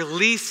to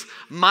release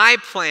my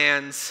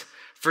plans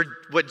for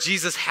what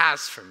Jesus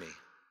has for me.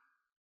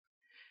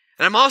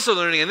 And I'm also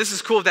learning, and this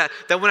is cool, that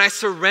when I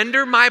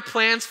surrender my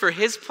plans for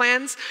his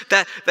plans,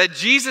 that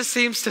Jesus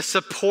seems to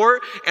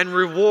support and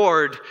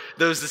reward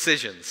those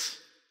decisions.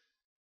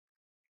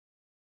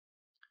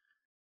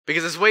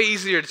 Because it's way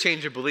easier to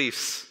change your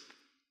beliefs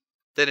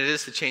than it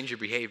is to change your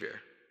behavior.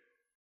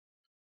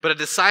 But a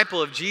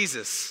disciple of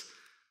Jesus,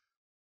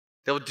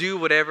 they'll do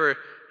whatever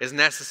is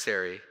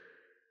necessary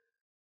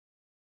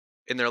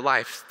in their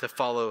life to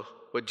follow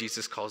what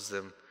Jesus calls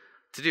them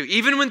to do.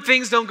 Even when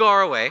things don't go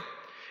our way,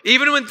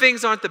 even when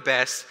things aren't the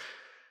best,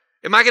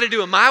 am I going to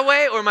do it my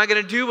way or am I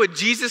going to do what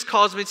Jesus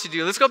calls me to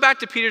do? Let's go back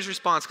to Peter's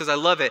response because I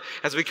love it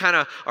as we kind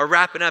of are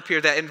wrapping up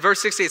here. That in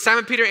verse 68,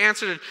 Simon Peter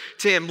answered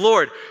to him,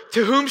 Lord,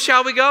 to whom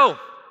shall we go?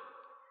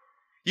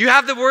 You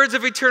have the words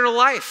of eternal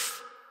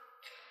life.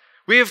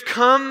 We have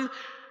come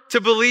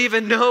to believe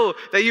and know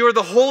that you are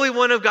the Holy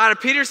One of God. And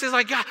Peter says,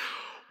 like, God,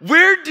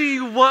 where do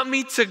you want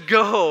me to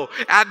go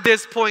at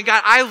this point?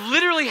 God, I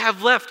literally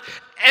have left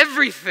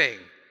everything.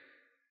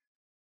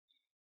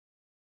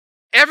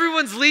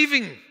 Everyone's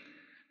leaving.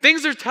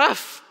 Things are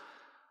tough.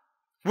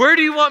 Where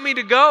do you want me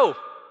to go?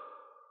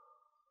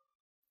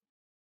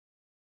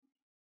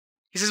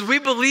 He says, we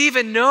believe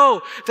and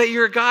know that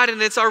you're God,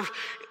 and this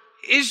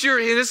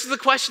is the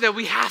question that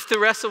we have to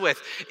wrestle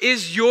with.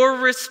 Is your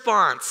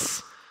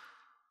response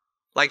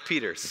like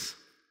Peter's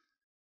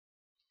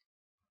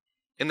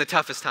in the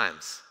toughest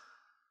times?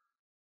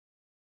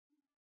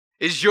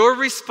 Is your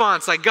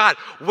response like, God,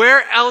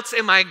 where else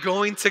am I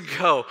going to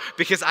go?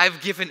 Because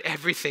I've given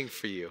everything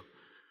for you.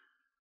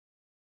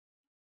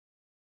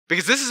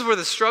 Because this is where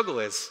the struggle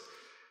is.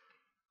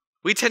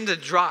 We tend to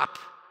drop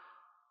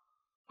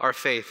our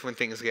faith when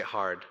things get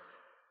hard.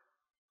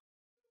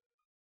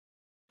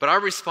 But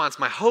our response,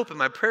 my hope and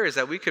my prayer is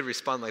that we could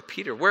respond like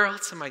Peter. Where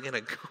else am I going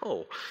to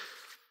go?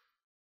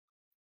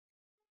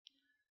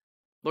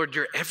 Lord,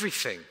 you're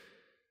everything.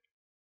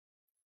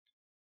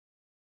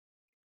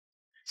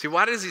 See,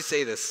 why does he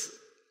say this?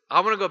 I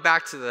want to go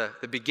back to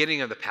the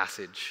beginning of the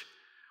passage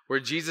where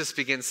Jesus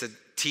begins to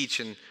teach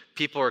and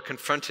people are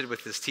confronted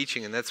with his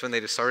teaching, and that's when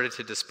they started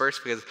to disperse,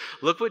 because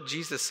look what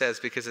Jesus says,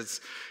 because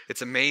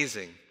it's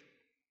amazing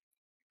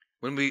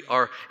when we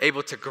are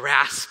able to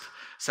grasp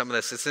some of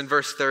this. It's in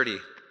verse 30.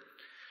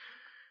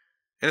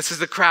 And this is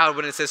the crowd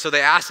when it says, so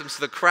they asked him,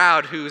 so the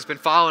crowd who's been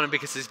following him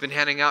because he's been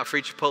handing out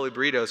free Chipotle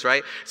burritos,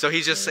 right? So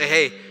he just say,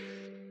 hey,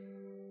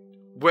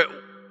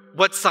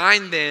 what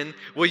sign then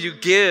will you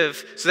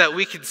give so that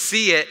we can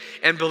see it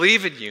and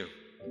believe in you?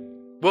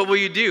 What will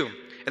you do?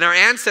 And our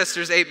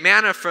ancestors ate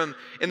manna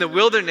in the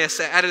wilderness,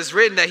 as it is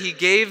written that he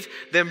gave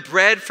them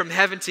bread from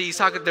heaven to eat.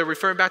 They're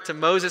referring back to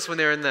Moses when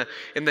they're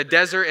in the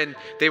desert, and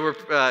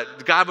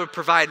God would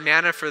provide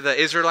manna for the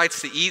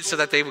Israelites to eat so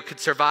that they could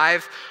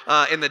survive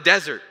in the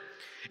desert.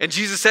 And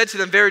Jesus said to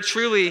them, very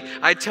truly,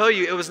 I tell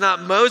you, it was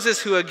not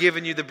Moses who had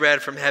given you the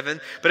bread from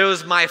heaven, but it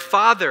was my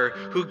Father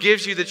who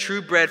gives you the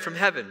true bread from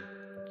heaven.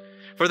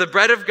 For the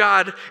bread of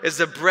God is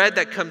the bread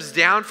that comes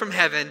down from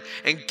heaven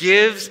and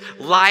gives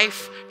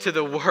life to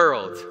the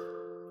world.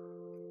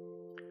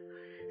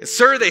 And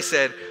sir, they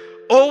said,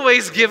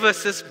 always give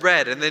us this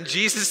bread. And then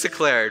Jesus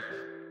declared,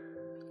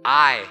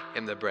 I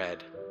am the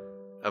bread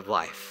of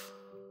life.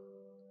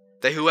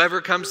 That whoever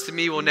comes to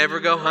me will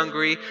never go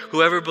hungry.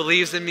 Whoever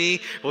believes in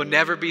me will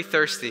never be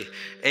thirsty.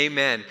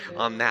 Amen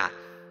on that.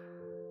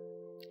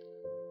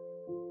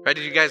 Right?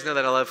 Did you guys know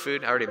that I love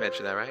food? I already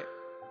mentioned that, right?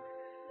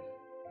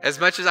 As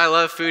much as I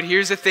love food,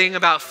 here's the thing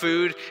about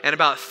food and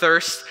about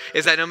thirst,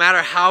 is that no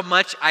matter how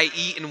much I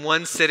eat in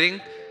one sitting,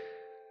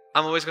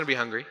 I'm always going to be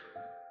hungry.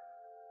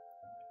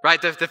 Right?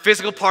 The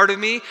physical part of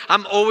me,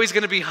 I'm always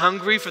going to be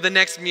hungry for the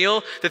next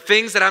meal. The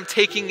things that I'm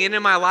taking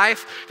in my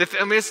life,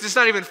 it's just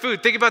not even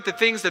food. Think about the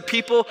things, the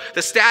people,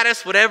 the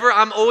status, whatever.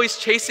 I'm always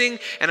chasing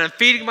and I'm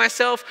feeding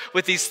myself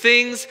with these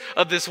things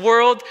of this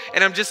world.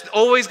 And I'm just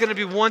always going to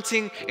be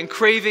wanting and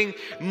craving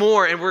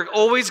more. And we're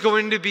always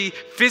going to be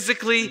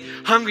physically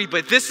hungry.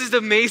 But this is the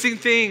amazing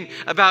thing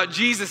about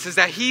Jesus, is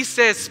that he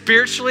says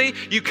spiritually,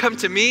 you come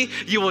to me,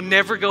 you will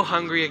never go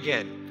hungry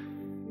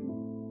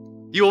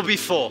again. You will be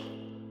full.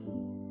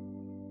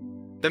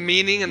 The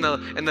meaning and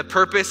the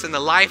purpose and the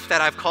life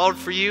that I've called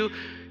for you,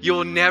 you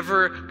will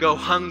never go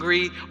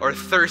hungry or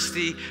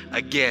thirsty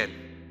again.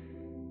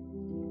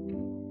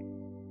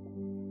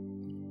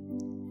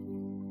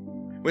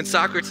 When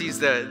Socrates,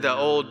 the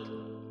old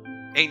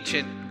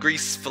ancient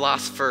Greece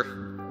philosopher,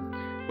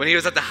 when he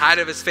was at the height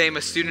of his fame,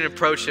 a student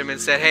approached him and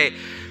said, hey,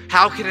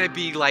 how can I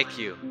be like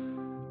you?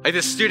 Like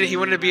this student, he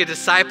wanted to be a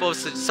disciple of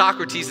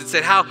Socrates and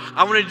said,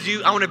 I want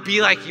to be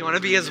like you. I want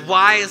to be as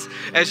wise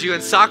as you.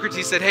 And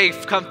Socrates said, hey,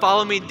 come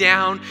follow me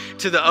down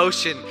to the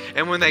ocean.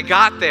 And when they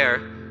got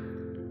there,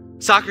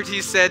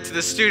 Socrates said to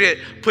the student,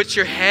 put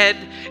your head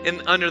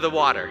under the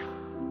water.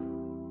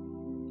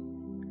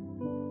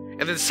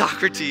 And then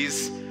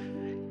Socrates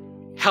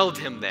held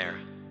him there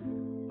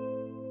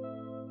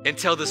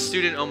until the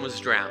student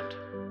almost drowned.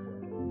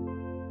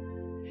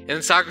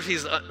 And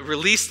Socrates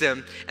released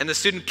him, and the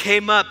student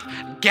came up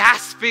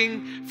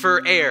gasping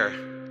for air.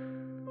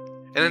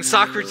 And then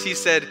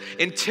Socrates said,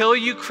 until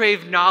you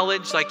crave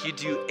knowledge like you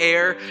do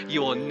air,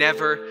 you will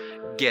never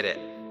get it.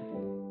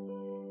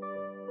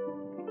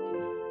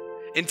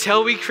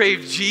 Until we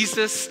crave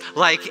Jesus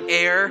like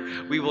air,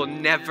 we will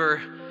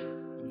never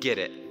get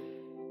it.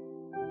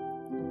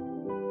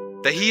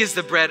 That he is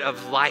the bread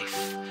of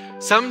life.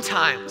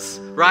 Sometimes,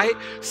 right?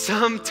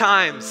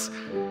 Sometimes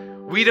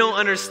we don't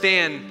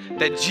understand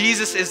that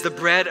Jesus is the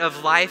bread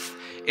of life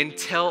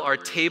until our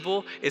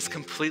table is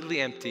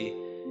completely empty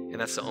and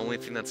that's the only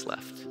thing that's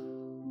left.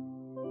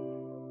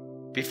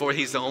 Before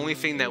he's the only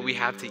thing that we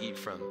have to eat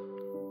from.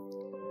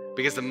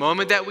 Because the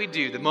moment that we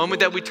do, the moment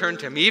that we turn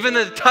to him, even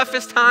the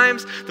toughest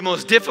times, the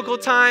most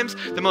difficult times,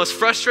 the most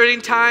frustrating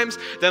times,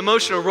 the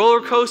emotional roller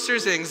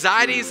coasters, the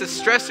anxieties, the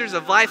stressors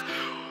of life,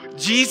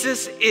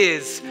 Jesus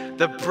is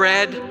the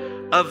bread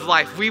of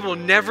life. We will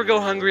never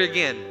go hungry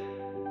again.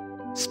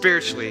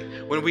 Spiritually,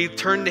 when we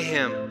turn to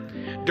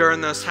him,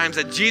 during those times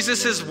that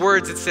Jesus'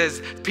 words, it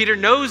says, Peter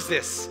knows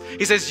this.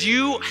 He says,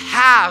 you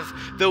have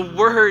the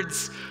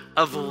words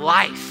of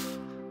life.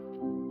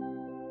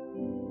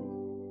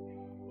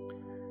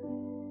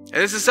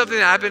 And this is something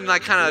that I've been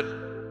like kind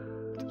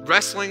of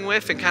wrestling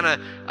with and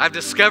I've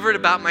discovered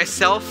about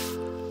myself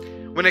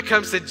when it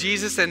comes to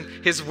Jesus and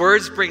his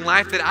words bring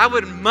life, that I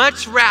would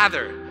much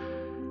rather,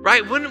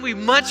 right? Wouldn't we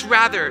much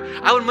rather,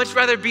 I would much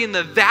rather be in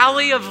the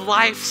valley of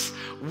life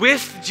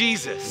with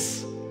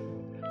Jesus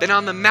than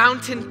on the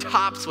mountain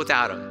tops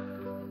without him.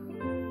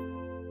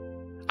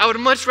 I would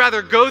much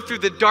rather go through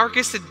the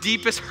darkest and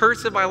deepest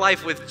hurts of my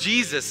life with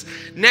Jesus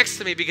next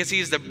to me because he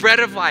is the bread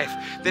of life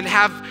than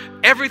have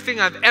everything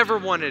I've ever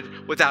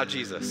wanted without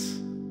Jesus.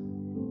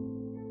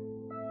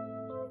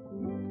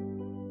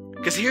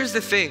 Because here's the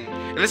thing,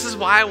 and this is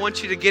why I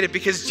want you to get it,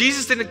 because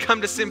Jesus didn't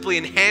come to simply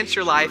enhance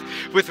your life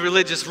with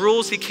religious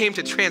rules. He came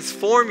to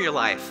transform your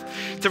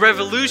life, to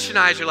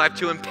revolutionize your life,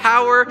 to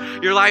empower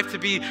your life to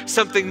be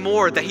something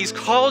more, that he's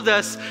called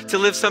us to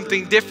live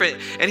something different.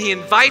 And he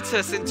invites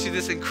us into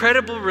this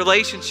incredible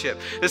relationship,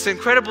 this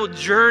incredible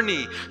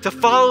journey to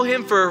follow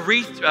him for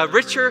a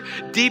richer,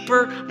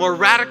 deeper, more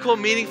radical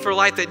meaning for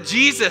life. That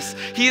Jesus,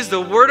 he is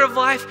the word of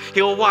life.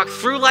 He will walk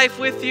through life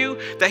with you,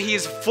 that he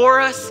is for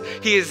us,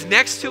 he is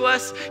next to us,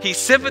 he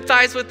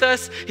sympathizes with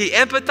us, he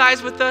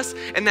empathizes with us,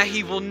 and that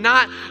he will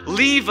not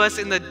leave us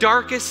in the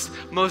darkest,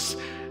 most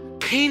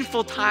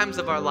painful times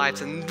of our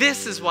lives. And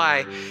this is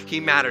why he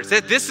matters.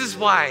 This is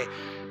why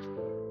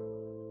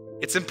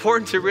it's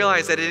important to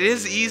realize that it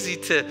is easy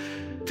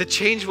to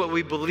change what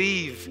we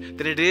believe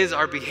than it is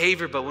our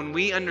behavior. But when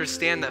we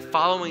understand that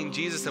following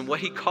Jesus and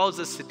what he calls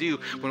us to do,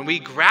 when we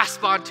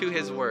grasp onto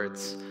his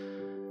words,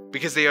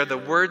 because they are the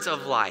words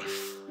of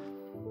life,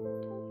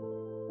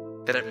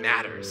 that it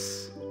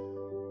matters.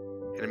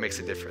 And it makes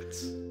a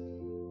difference.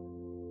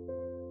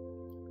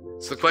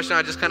 So the question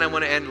I just kind of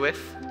want to end with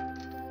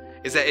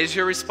is that, is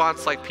your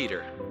response like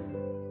Peter?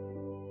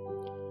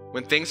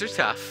 When things are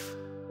tough,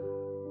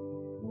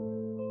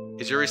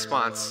 is your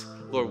response,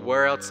 Lord,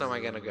 where else am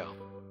I going to go?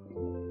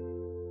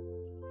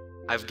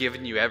 I've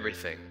given you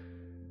everything.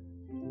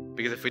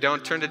 Because if we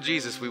don't turn to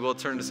Jesus, we will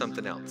turn to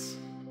something else.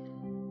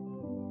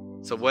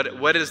 So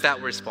what is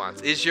that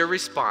response? Is your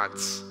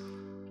response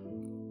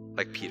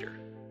like Peter?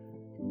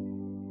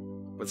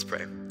 Let's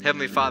pray.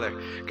 Heavenly Father,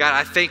 God,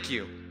 I thank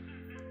you.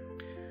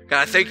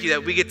 God, I thank you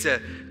that we get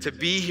to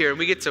be here and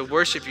we get to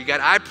worship you. God,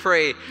 I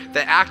pray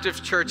that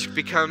Active Church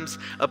becomes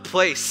a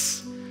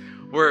place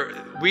where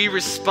we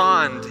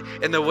respond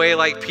in the way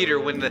like Peter,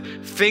 when the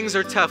things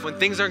are tough, when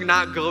things are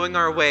not going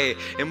our way,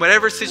 in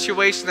whatever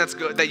situation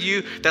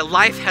that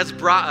life has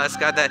brought us,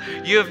 God,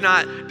 that you have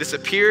not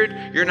disappeared,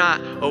 you're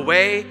not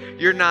away,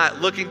 you're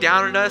not looking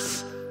down at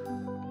us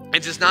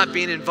and just not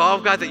being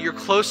involved, God, that you're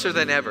closer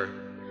than ever.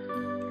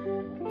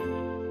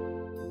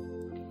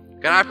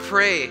 God, I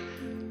pray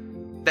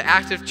the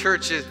Active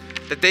Church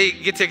that they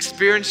get to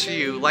experience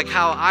you like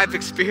how I've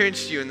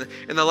experienced you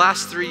in the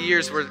last 3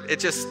 years, where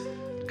it's just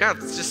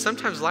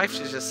sometimes life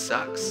just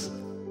sucks.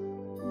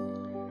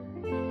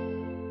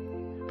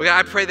 But God,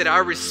 I pray that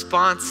our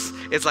response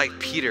is like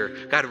Peter.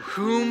 God,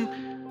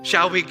 whom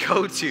shall we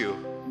go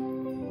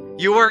to?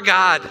 You are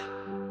God.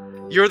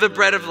 You're the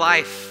bread of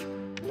life.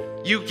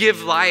 You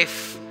give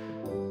life.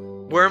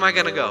 Where am I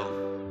going to go?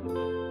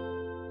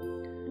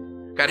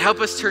 God,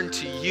 help us turn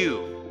to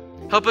you.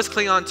 Help us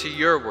cling on to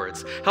your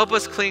words. Help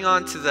us cling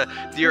on to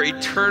your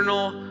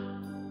eternal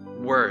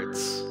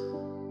words.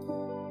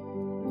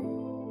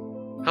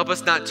 Help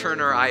us not turn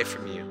our eye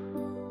from you.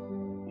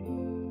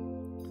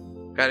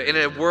 God, in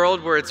a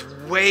world where it's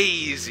way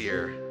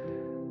easier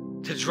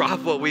to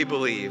drop what we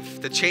believe,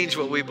 to change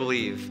what we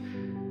believe,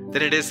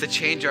 than it is to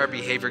change our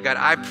behavior, God,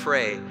 I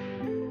pray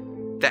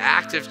the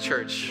Active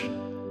Church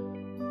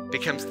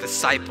becomes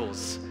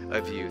disciples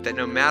of you, that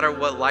no matter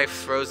what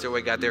life throws their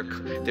way, God,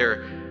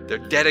 they're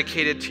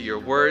dedicated to your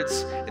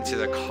words and to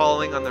the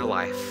calling on their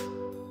life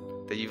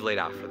that you've laid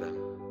out for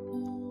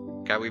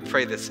them. God, we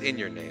pray this in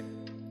your name.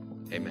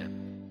 Amen.